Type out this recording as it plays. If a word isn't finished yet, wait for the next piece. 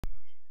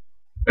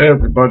Hey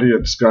everybody,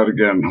 it's Scott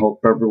again. Hope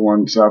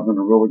everyone's having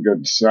a really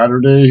good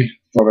Saturday.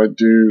 Thought I'd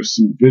do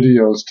some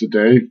videos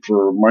today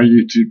for my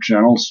YouTube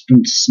channel. It's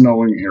been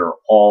snowing here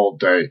all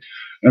day,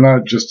 and I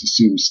just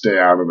assume stay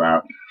out of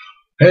that.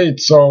 Hey,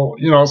 so,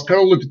 I was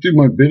kind of looking through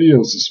my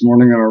videos this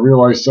morning and I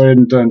realized I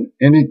hadn't done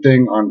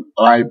anything on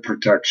eye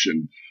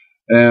protection.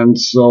 And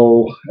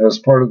so, as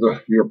part of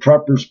your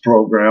preppers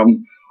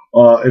program,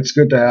 it's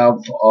good to have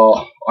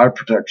eye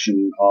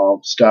protection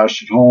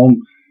stashed at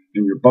home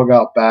in your bug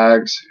out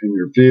bags, in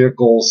your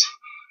vehicles.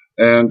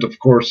 And of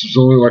course, there's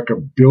only like a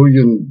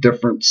billion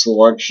different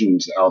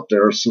selections out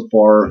there so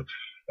far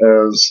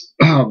as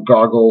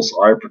goggles,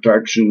 eye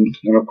protection,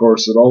 and of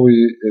course, it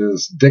always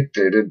is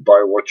dictated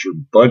by what your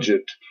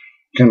budget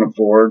can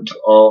afford.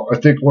 I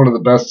think one of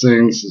the best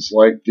things is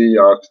like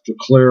the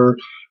clear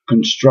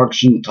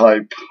construction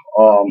type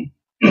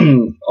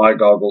eye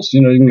goggles.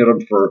 You can get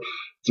them for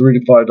 $3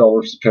 to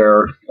 $5 a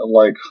pair at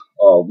like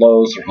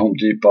Lowe's or Home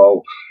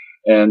Depot.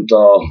 And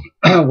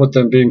with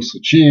them being so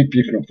cheap,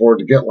 you can afford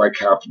to get like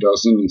half a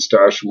dozen and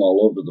stash them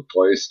all over the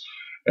place.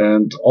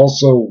 And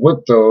also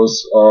with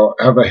those,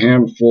 have a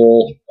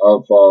handful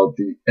of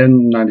the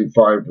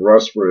N95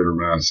 respirator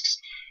masks.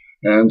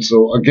 And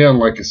so again,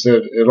 like I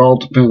said, it all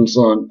depends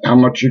on how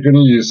much you're going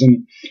to use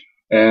them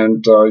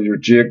and your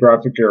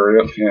geographic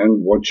area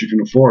and what you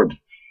can afford.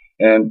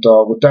 And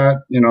with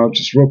that,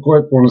 just real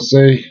quick, want to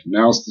say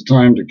now's the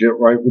time to get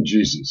right with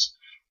Jesus.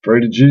 Pray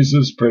to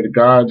Jesus, pray to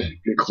God,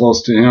 get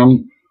close to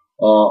Him.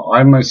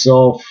 I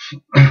myself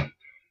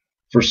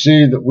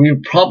foresee that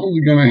we're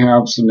probably going to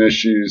have some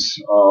issues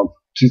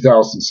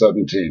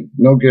 2017.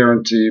 No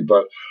guarantee,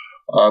 but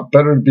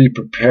better to be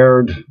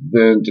prepared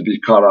than to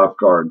be caught off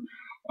guard.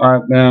 All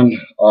right, man.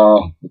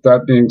 With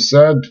that being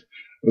said,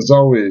 as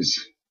always,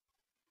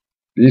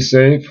 be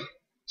safe,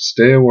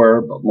 stay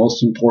aware, but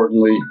most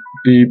importantly,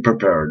 be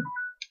prepared.